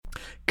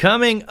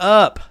Coming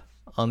up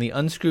on the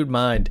Unscrewed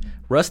Mind,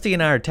 Rusty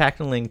and I are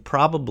tackling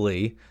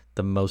probably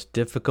the most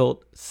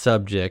difficult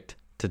subject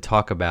to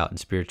talk about in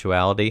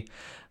spirituality,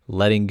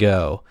 letting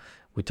go.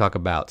 We talk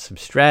about some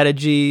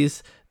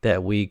strategies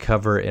that we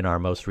cover in our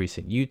most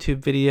recent YouTube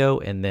video,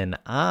 and then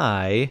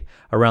I,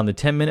 around the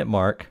 10-minute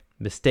mark,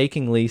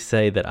 mistakenly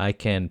say that I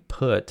can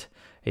put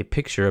a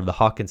picture of the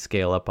Hawkins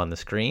scale up on the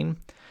screen,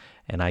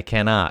 and I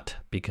cannot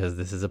because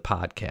this is a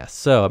podcast.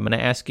 So I'm going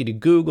to ask you to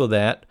Google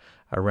that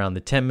around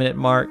the 10-minute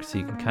mark so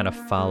you can kind of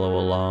follow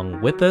along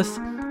with us.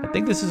 I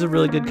think this is a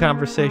really good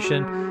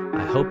conversation.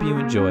 I hope you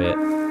enjoy it.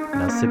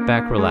 Now sit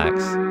back,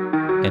 relax,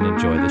 and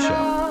enjoy the show.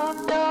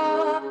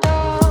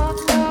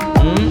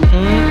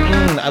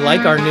 I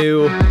like our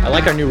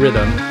new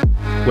rhythm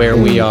where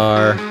we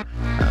are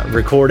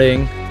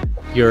recording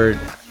your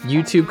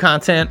YouTube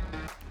content.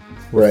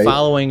 We're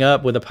following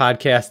up with a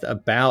podcast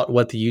about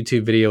what the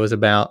YouTube video is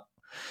about.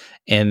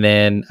 And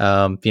then,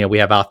 we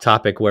have off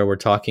topic where we're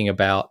talking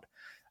about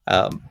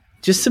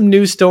just some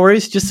news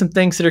stories, just some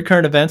things that are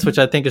current events, which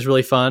I think is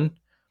really fun.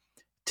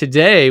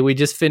 Today, we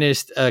just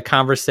finished a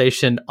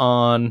conversation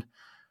on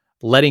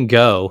letting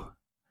go.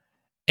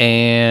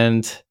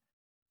 And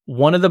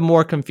one of the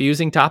more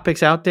confusing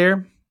topics out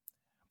there,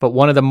 but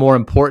one of the more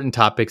important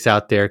topics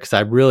out there, because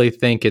I really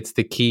think it's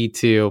the key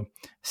to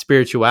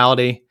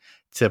spirituality,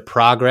 to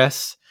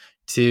progress,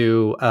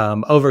 to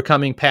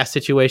overcoming past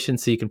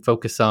situations so you can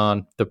focus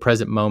on the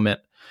present moment.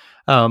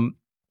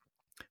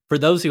 For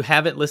those who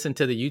haven't listened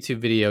to the YouTube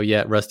video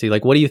yet, Rusty,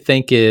 what do you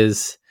think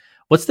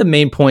what's the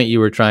main point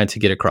you were trying to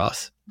get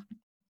across?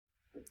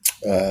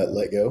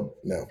 Let go?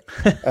 No.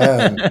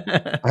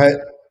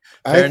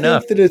 Fair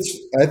enough.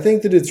 I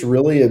think that it's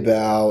really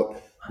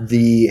about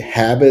the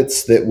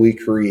habits that we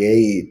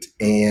create,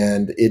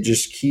 and it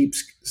just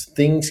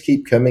things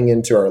keep coming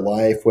into our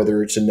life,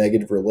 whether it's a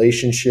negative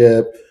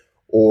relationship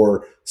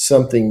or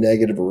something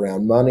negative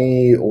around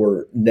money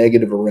or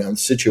negative around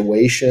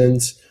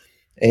situations.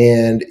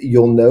 And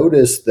you'll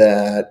notice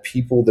that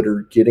people that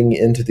are getting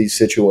into these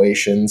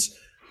situations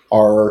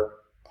are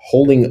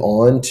holding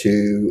on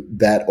to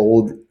that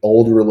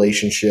old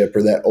relationship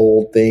or that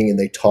old thing, and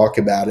they talk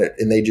about it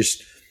and they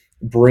just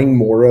bring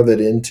more of it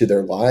into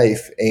their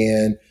life.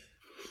 And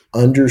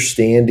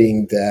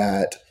understanding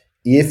that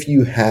if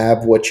you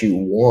have what you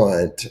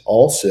want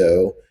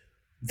also,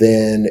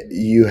 then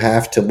you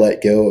have to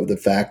let go of the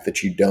fact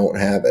that you don't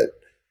have it.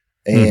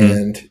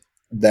 And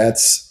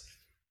that's,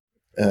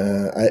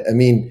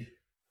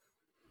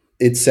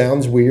 it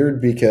sounds weird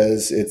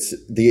because it's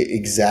the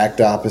exact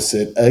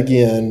opposite,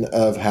 again,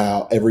 of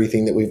how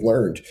everything that we've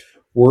learned.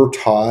 We're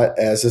taught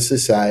as a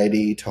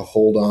society to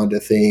hold on to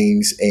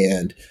things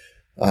and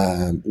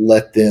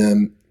let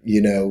them,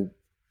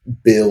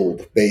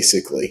 build,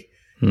 basically.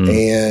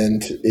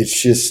 And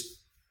it's just,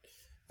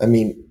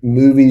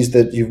 movies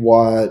that you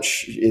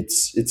watch,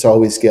 it's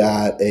always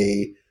got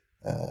a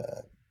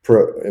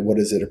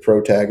a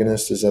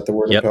protagonist? Is that the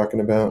word I'm talking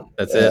about?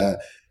 That's it.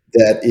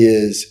 That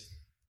is,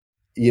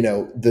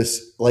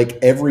 this,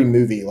 every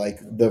movie,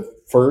 the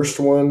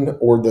first one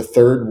or the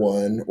third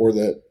one or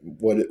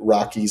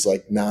Rocky's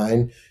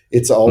 9,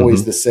 it's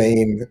always the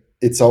same.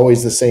 It's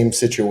always the same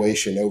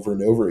situation over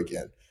and over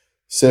again.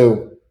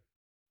 So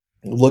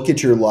look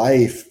at your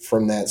life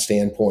from that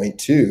standpoint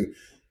too,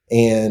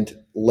 and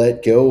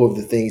let go of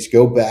the things.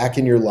 Go back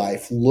in your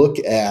life. Look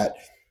at,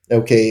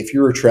 okay, if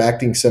you're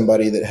attracting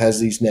somebody that has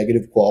these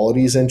negative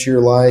qualities into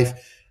your life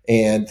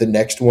and the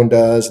next one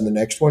does and the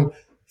next one,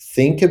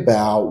 think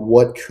about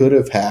what could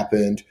have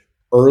happened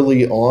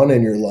early on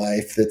in your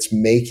life that's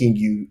making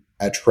you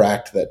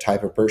attract that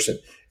type of person.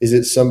 Is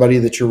it somebody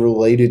that you're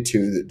related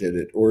to that did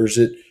it? Or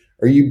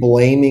are you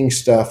blaming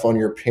stuff on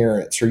your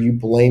parents? Are you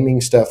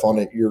blaming stuff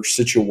on your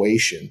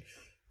situation?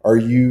 Are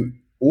you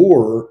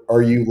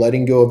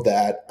letting go of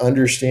that,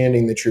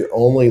 understanding that you're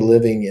only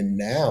living in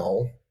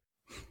now?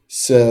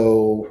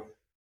 So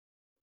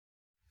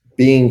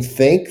being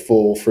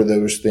thankful for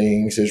those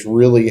things is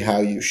really how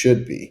you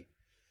should be,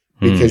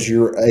 because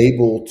you're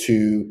able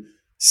to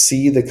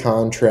see the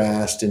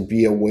contrast and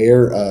be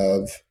aware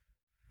of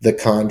the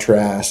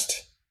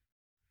contrast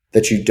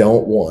that you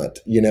don't want,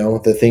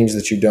 the things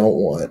that you don't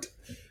want.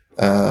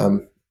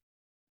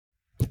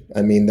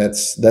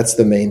 That's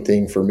the main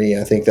thing for me.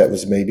 I think that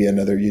was maybe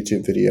another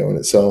YouTube video in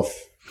itself.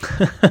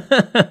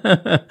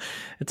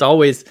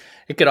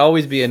 It could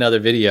always be another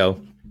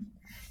video.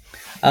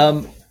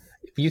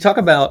 You talk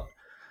about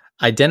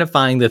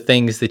identifying the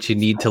things that you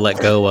need to let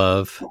go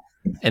of,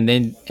 and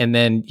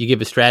then you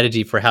give a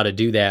strategy for how to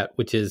do that,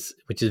 which is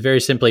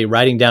very simply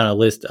writing down a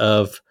list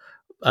of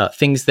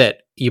things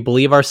that you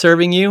believe are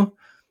serving you,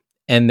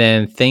 and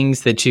then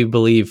things that you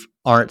believe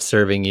aren't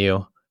serving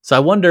you. So I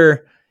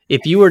wonder,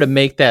 if you were to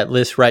make that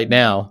list right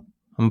now,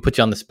 I'm gonna put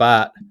you on the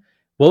spot.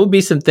 What would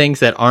be some things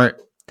that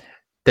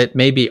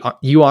maybe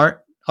you aren't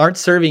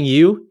serving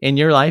you in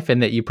your life,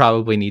 and that you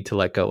probably need to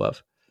let go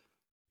of?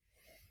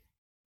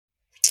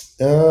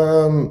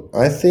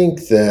 I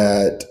think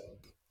that,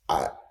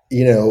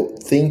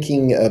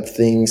 thinking of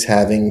things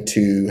having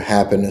to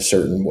happen a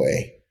certain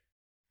way,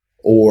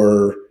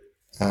 or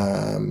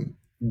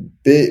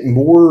bit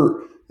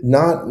more,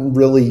 not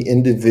really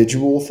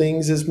individual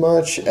things as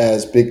much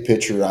as big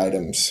picture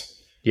items.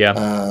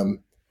 Yeah.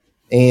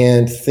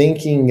 And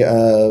thinking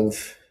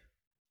of,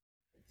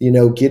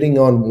 getting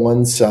on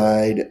one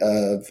side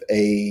of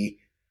a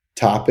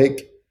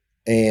topic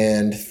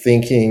and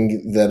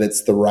thinking that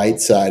it's the right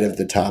side of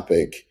the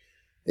topic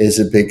is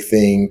a big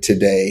thing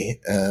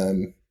today.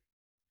 And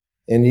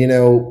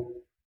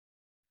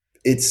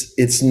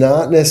it's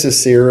not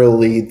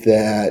necessarily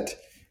that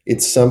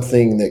it's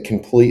something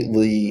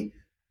that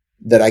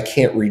I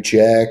can't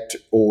reject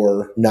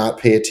or not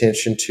pay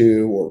attention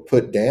to or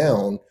put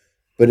down,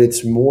 but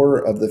it's more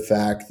of the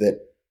fact that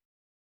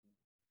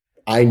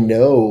I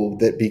know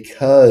that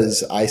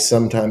because I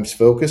sometimes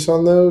focus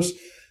on those,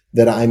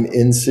 that I'm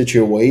in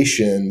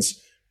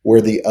situations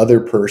where the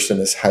other person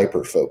is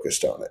hyper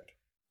focused on it.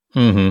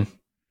 Mm-hmm.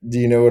 Do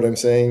you know what I'm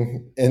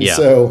saying? And Yeah.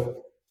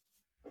 so,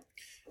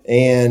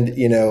 and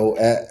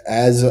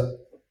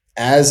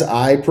as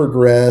I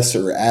progress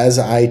or as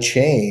I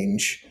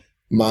change,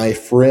 my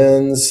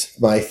friends,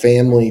 my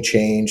family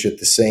change at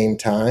the same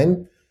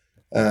time,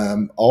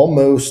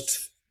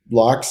 almost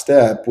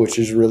lockstep, which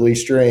is really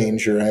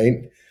strange,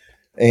 right?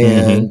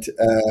 And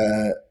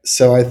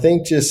so I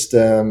think just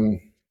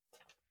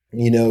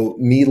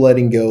me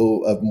letting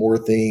go of more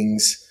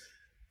things,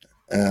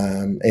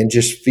 and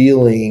just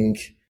feeling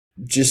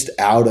just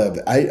out of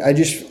it.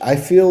 I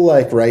feel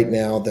like right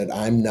now that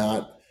I'm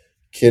not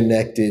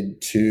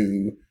connected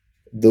to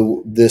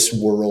this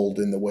world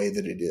in the way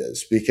that it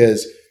is,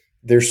 because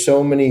there's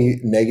so many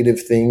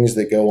negative things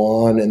that go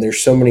on, and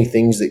there's so many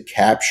things that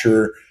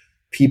capture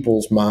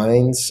people's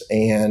minds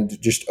and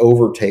just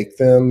overtake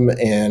them,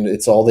 and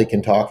it's all they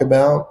can talk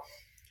about.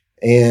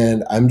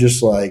 And I'm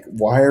just like,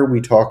 why are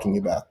we talking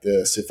about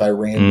this if I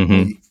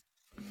randomly,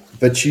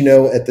 but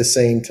at the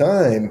same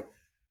time,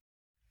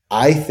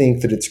 I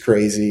think that it's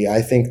crazy.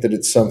 I think that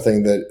it's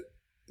something that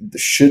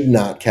should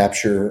not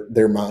capture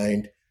their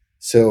mind.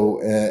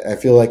 So I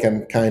feel like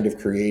I'm kind of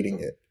creating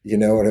it. You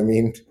know what I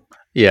mean?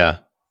 Yeah.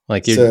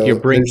 Like you're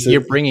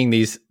bringing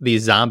these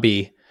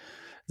zombie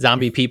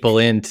people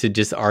in to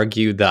just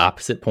argue the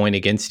opposite point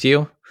against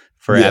you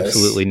for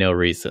absolutely no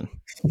reason.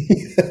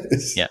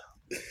 Yes. Yeah.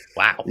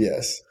 Wow.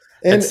 Yes.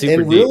 And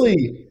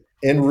really,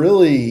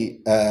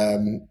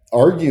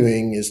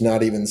 arguing is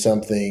not even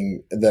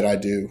something that I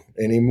do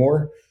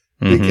anymore,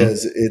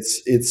 because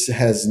it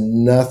has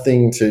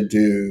nothing to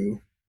do.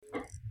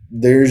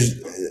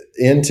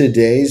 In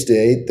today's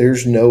date,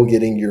 there's no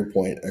getting your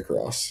point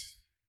across.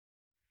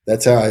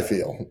 That's how I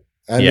feel.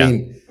 I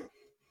mean,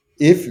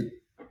 if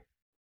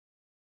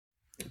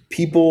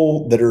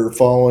people that are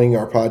following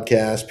our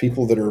podcast,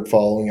 people that are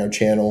following our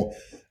channel,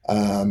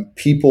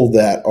 people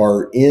that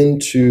are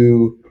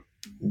into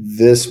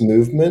this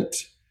movement,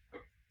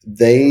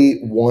 they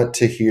want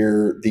to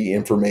hear the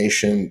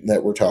information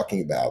that we're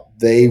talking about.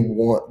 They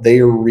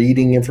are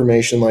reading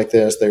information like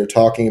this. They're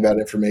talking about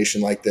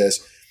information like this.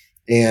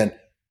 And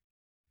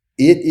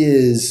it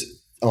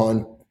is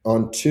on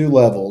two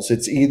levels.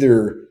 It's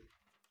either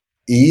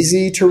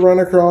easy to run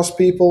across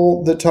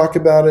people that talk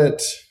about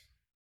it,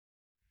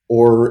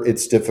 or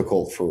it's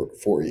difficult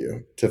for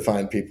you to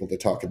find people to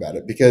talk about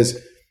it, because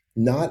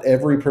not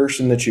every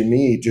person that you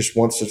meet just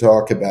wants to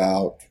talk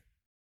about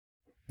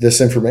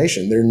this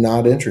information. They're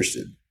not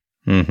interested.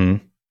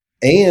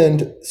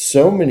 And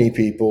so many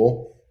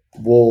people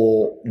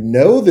will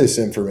know this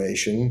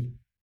information,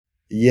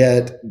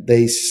 yet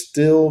they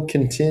still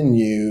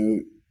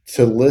continue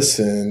to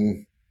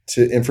listen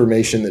to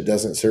information that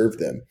doesn't serve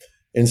them,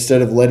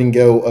 instead of letting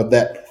go of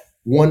that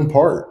one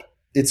part.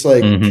 It's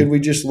like, could we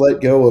just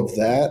let go of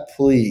that,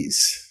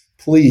 please?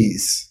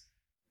 Please.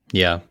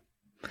 Yeah.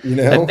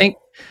 I think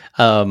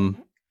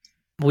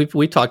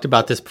we talked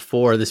about this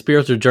before. The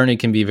spiritual journey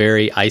can be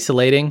very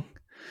isolating,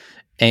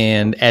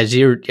 and as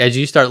you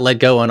start letting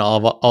go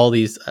of all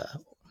these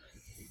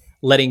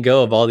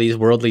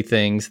worldly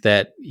things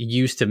that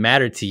used to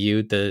matter to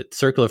you, the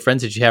circle of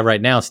friends that you have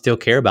right now still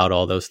care about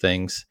all those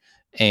things.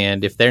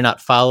 And if they're not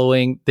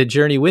following the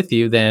journey with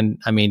you, then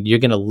you're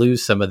going to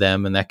lose some of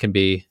them, and that can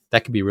be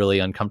really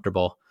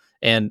uncomfortable.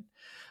 And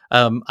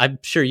I'm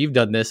sure you've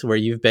done this, where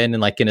you've been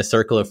in a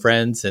circle of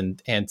friends,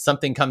 and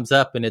something comes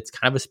up and it's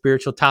kind of a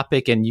spiritual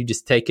topic, and you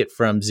just take it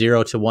from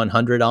 0 to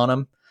 100 on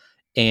them,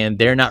 and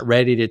they're not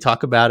ready to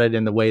talk about it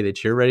in the way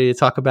that you're ready to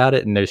talk about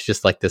it. And there's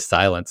just this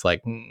silence,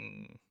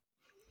 I'm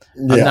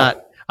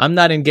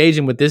not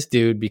engaging with this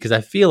dude because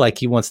I feel like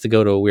he wants to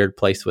go to a weird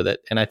place with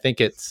it. And I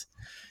think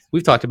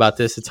we've talked about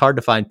this. It's hard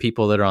to find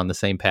people that are on the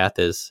same path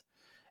as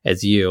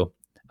you.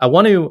 I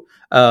want to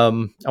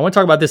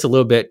talk about this a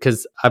little bit,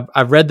 because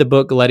I've read the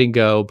book Letting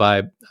Go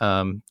by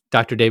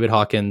Dr. David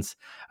Hawkins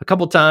a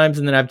couple times,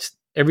 and then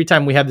every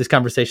time we have this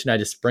conversation, I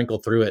just sprinkle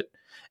through it.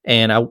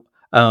 And I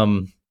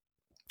want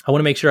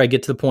to make sure I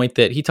get to the point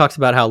that he talks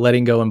about how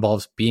letting go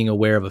involves being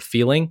aware of a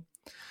feeling,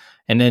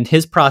 and then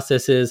his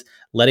process is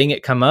letting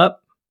it come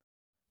up,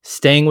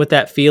 staying with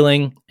that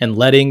feeling, and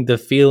letting the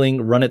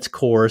feeling run its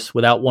course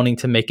without wanting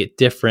to make it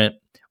different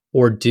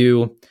or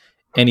do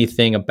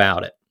anything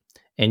about it.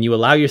 and you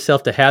allow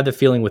yourself to have the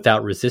feeling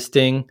without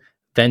resisting,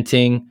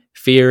 venting,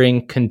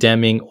 fearing,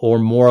 condemning, or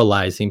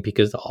moralizing,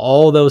 because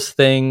all those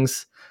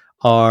things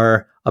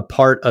are a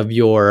part of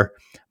your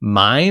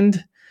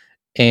mind,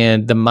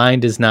 and the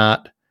mind is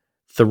not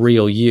the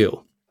real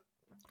you.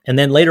 And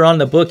then later on in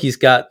the book, he's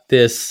got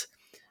this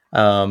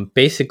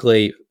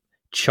basically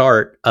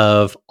chart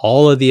of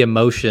all of the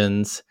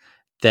emotions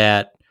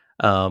that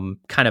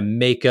kind of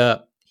make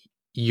up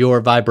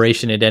your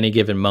vibration at any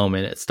given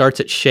moment. It starts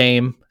at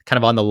shame, kind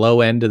of on the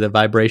low end of the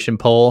vibration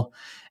pole,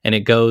 and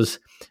it goes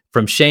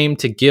from shame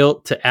to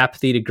guilt to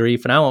apathy to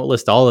grief. And I won't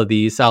list all of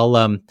these.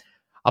 I'll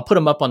put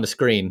them up on the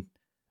screen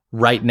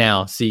right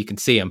now so you can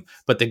see them.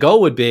 But the goal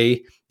would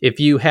be, if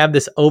you have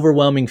this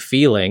overwhelming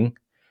feeling,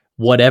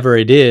 whatever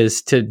it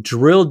is, to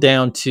drill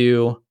down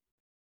to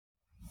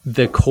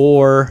the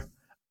core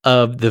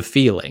of the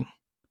feeling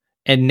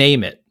and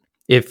name it.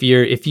 If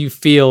you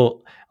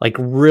feel like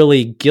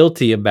really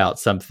guilty about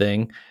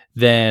something,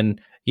 then,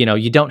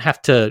 you don't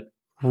have to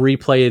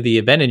replay the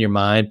event in your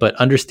mind, but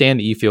understand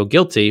that you feel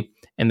guilty.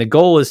 And the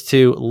goal is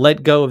to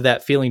let go of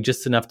that feeling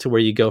just enough to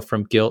where you go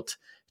from guilt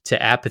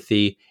to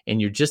apathy, and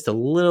you're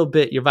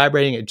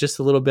vibrating at just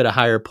a little bit a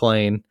higher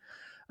plane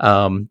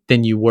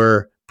than you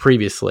were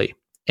previously.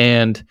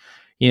 And,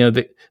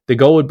 the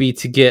goal would be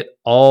to get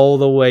all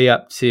the way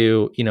up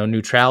to,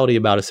 neutrality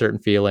about a certain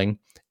feeling,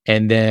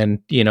 and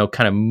then,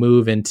 kind of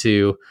move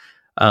into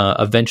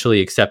eventually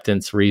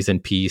acceptance, reason,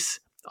 peace,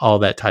 all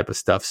that type of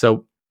stuff.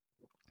 So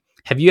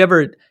have you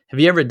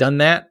ever done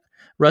that,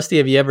 Rusty?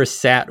 Have you ever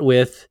sat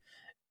with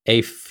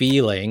a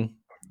feeling,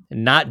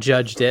 not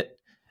judged it,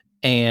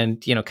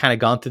 and, kind of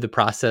gone through the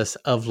process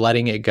of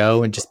letting it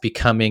go and just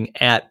becoming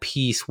at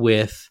peace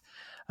with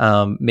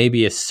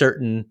maybe a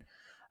certain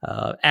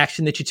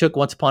action that you took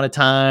once upon a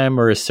time,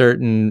 or a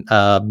certain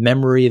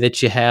memory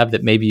that you have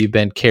that maybe you've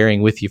been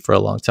carrying with you for a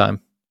long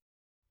time?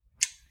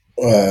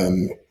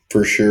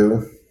 For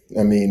sure.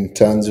 I mean,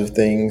 tons of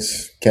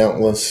things,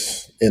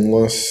 countless,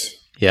 endless.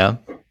 Yeah.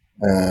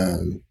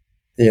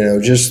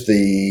 Just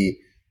the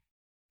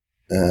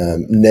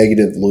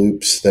negative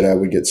loops that I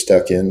would get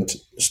stuck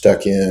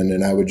in,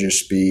 and I would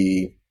just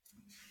be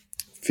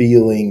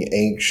feeling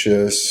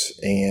anxious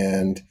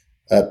and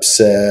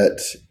upset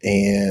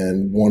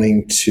and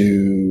wanting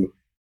to,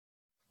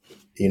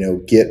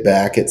 get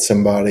back at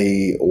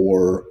somebody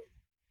or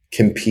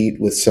compete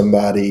with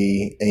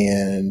somebody.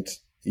 And,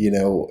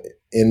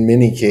 in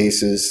many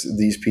cases,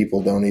 these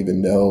people don't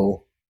even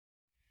know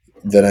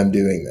that I'm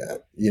doing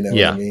that. You know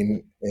what I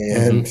mean?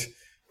 And,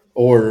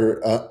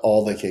 or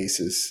all the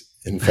cases,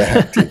 in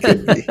fact, it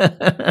could be.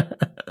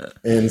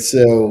 And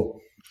so,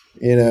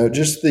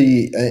 just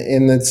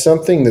and it's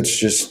something that's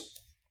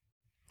just,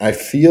 I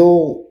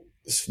feel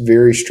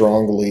very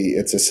strongly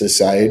it's a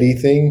society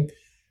thing.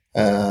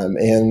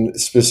 And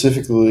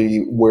specifically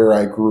where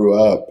I grew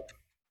up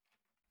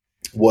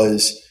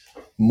was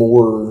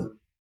more,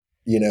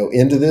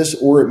 into this,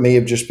 or it may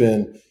have just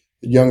been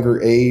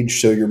younger age.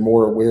 So you're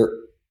more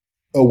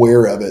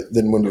aware of it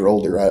than when you're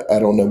older. I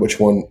don't know which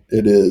one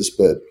it is,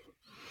 but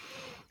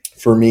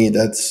for me,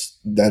 that's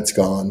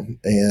gone.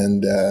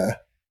 And,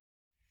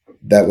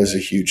 that was a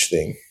huge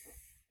thing.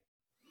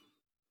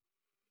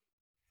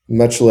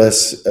 Much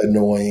less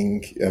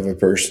annoying of a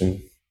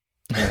person,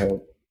 I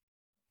hope.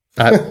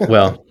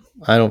 Well,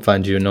 I don't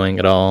find you annoying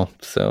at all.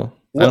 So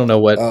I don't know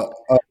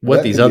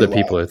what these other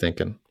people are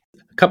thinking.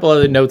 A couple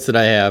other notes that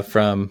I have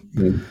from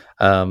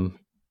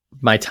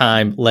my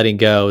time letting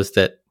go is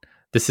that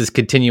this is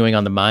continuing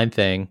on the mind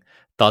thing.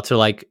 Thoughts are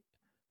like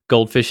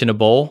goldfish in a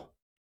bowl,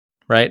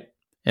 right?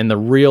 And the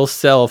real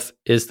self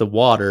is the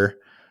water,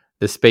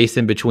 the space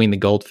in between the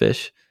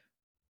goldfish.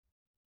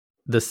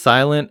 The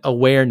silent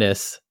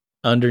awareness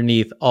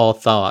underneath all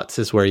thoughts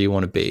is where you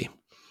want to be.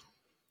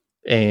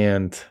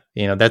 And,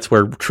 that's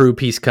where true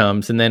peace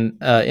comes. And then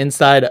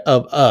inside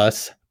of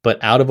us,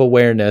 but out of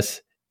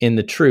awareness, in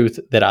the truth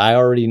that I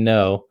already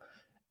know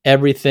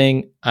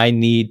everything I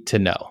need to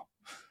know.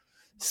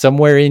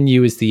 Somewhere in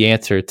you is the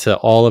answer to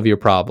all of your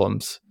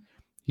problems.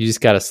 You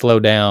just got to slow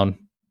down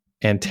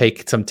and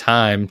take some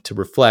time to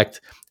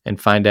reflect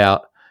and find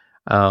out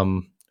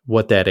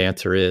what that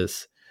answer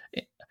is.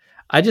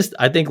 I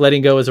think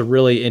letting go is a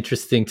really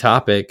interesting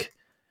topic.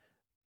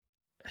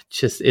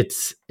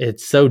 It's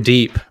so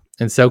deep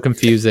and so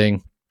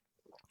confusing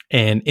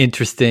and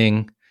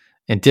interesting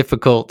and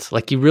difficult.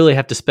 Like, you really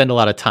have to spend a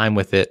lot of time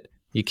with it.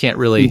 You can't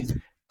really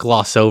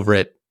gloss over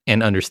it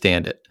and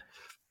understand it.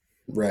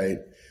 Right.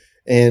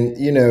 And,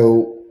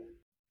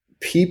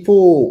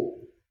 people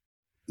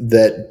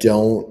that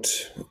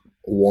don't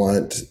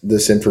want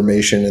this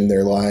information in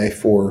their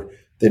life, or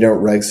they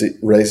don't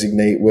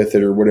resonate with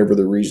it, or whatever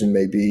the reason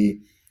may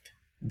be,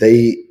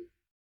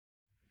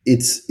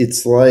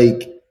 it's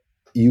like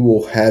you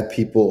will have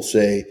people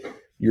say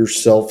you're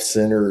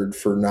self-centered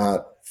for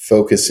not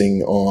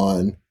focusing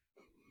on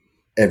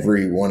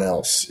everyone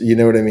else. You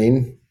know what I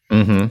mean?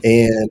 Mm-hmm.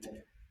 And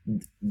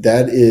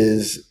that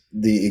is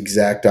the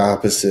exact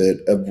opposite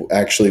of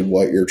actually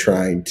what you're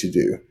trying to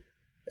do.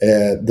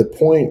 The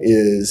point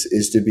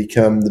is to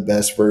become the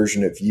best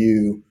version of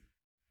you,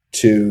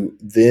 to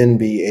then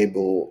be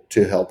able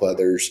to help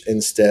others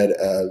instead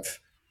of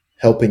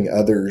helping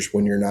others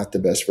when you're not the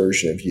best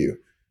version of you.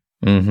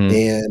 Mm-hmm.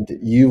 And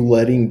you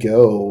letting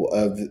go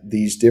of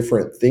these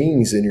different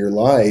things in your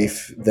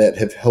life that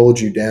have held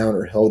you down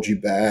or held you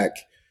back,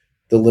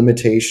 the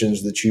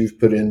limitations that you've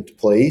put into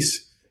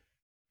place,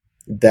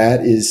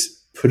 that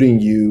is putting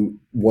you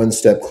one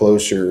step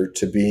closer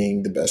to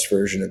being the best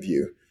version of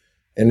you.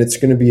 And it's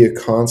going to be a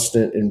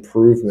constant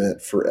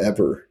improvement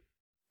forever.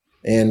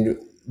 And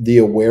the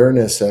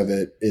awareness of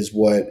it is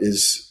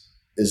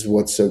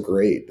what's so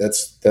great.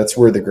 That's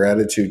where the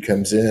gratitude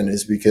comes in,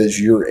 is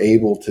because you're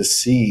able to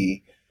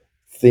see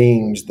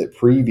things that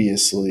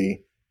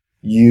previously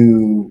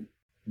you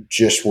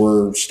just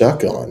were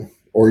stuck on,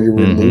 or you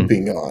were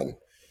looping on.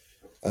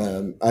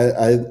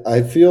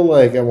 I feel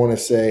like I want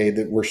to say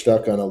that we're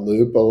stuck on a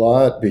loop a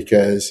lot,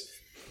 because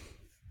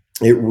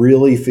it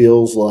really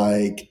feels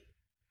like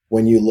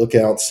when you look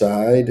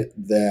outside,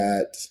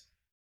 that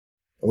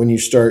when you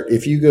start,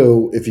 if you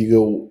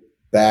go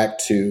back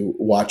to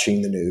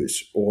watching the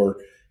news, or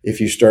if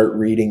you start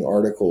reading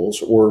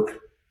articles, or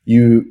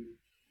you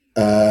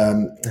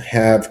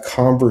have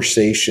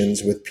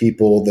conversations with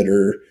people that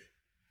are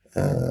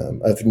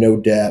of no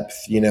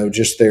depth,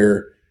 just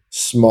their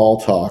small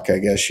talk, I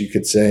guess you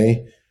could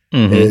say,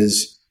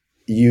 is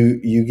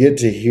you get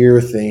to hear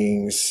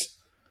things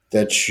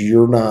that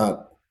you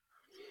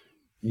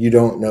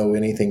don't know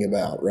anything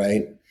about,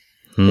 right?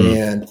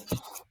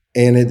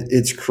 And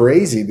it's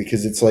crazy,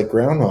 because it's like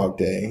Groundhog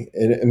Day.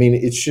 And I mean,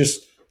 it's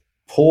just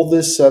pull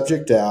this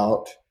subject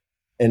out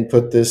and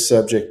put this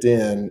subject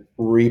in,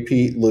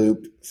 repeat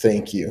loop,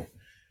 thank you.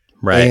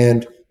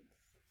 Right.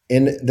 And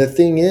the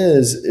thing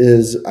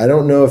is I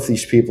don't know if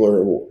these people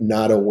are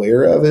not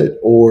aware of it,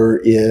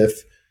 or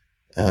if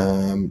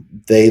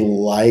they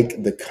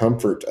like the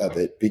comfort of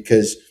it,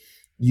 because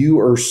you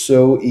are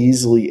so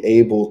easily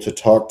able to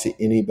talk to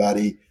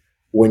anybody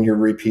when you're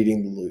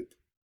repeating the loop,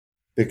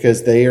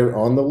 because they are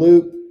on the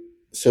loop.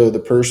 So the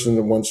person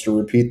that wants to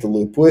repeat the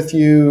loop with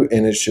you,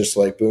 and it's just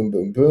like boom,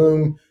 boom,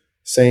 boom,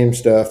 same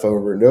stuff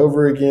over and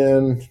over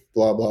again,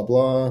 blah, blah,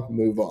 blah,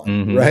 move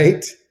on.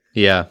 Right.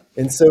 Yeah.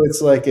 And so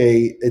it's like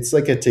a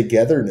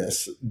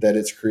togetherness that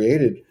it's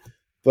created.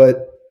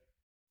 But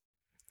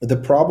the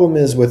problem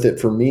is with it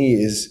for me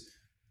is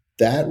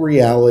that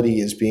reality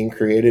is being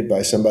created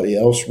by somebody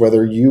else,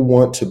 whether you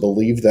want to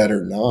believe that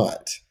or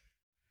not.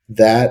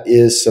 That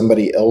is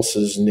somebody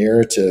else's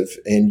narrative,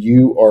 and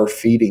you are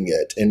feeding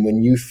it. And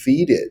when you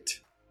feed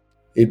it,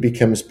 it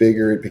becomes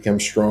bigger, it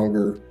becomes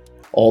stronger,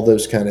 all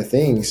those kind of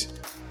things.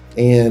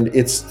 And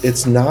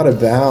it's not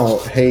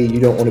about, hey, you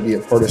don't want to be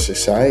a part of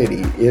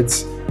society.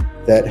 It's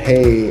that,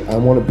 hey, I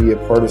want to be a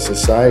part of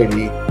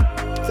society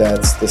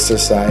that's the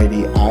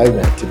society I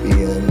want to be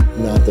in,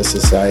 not the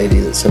society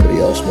that somebody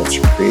else wants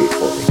to create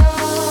for me.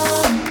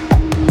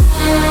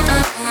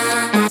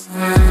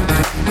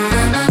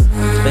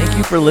 Thank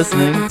you for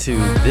listening to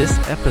this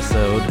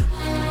episode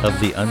of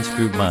The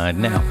Unscrewed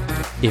Mind. Now,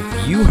 if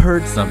you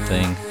heard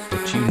something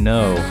that you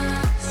know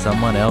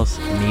someone else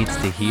needs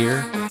to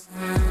hear,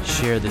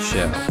 share the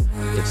show.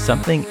 If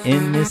something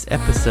in this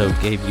episode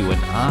gave you an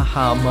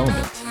aha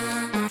moment,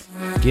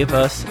 give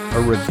us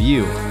a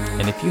review.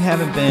 And if you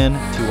haven't been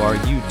to our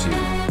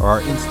YouTube or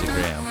our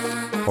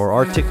Instagram or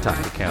our TikTok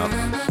account,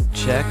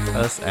 check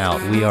us out.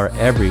 We are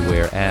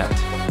everywhere at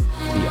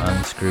The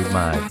Unscrewed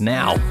Mind.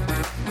 Now,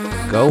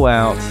 go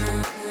out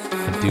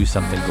and do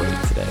something great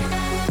today.